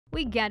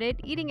We get it,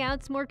 eating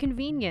out's more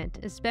convenient,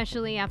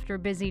 especially after a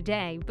busy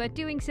day, but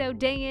doing so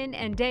day in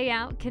and day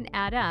out can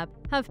add up.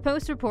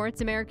 HuffPost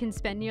reports Americans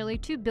spend nearly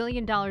 $2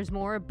 billion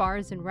more at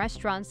bars and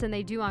restaurants than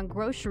they do on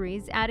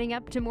groceries, adding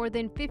up to more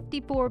than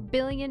 $54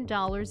 billion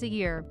a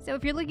year. So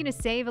if you're looking to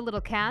save a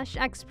little cash,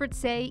 experts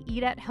say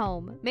eat at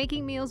home.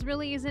 Making meals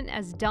really isn't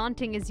as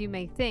daunting as you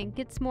may think,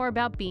 it's more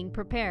about being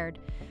prepared.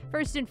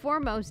 First and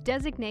foremost,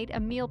 designate a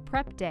meal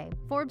prep day.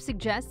 Forbes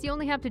suggests you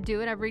only have to do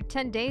it every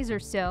 10 days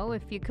or so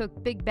if you cook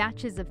big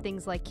batches of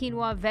things like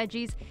quinoa,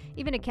 veggies,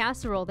 even a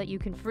casserole that you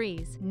can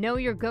freeze. Know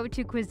your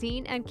go-to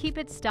cuisine and keep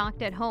it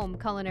stocked at home,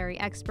 culinary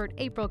expert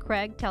April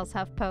Craig tells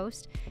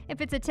HuffPost. If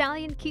it's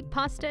Italian, keep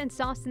pasta and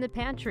sauce in the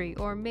pantry,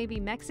 or maybe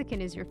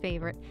Mexican is your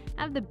favorite.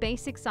 Have the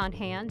basics on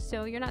hand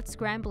so you're not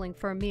scrambling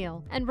for a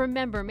meal. And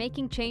remember,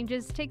 making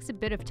changes takes a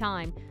bit of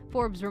time.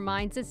 Forbes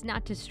reminds us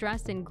not to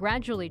stress and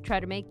gradually try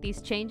to make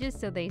these changes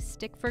so they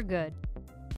stick for good.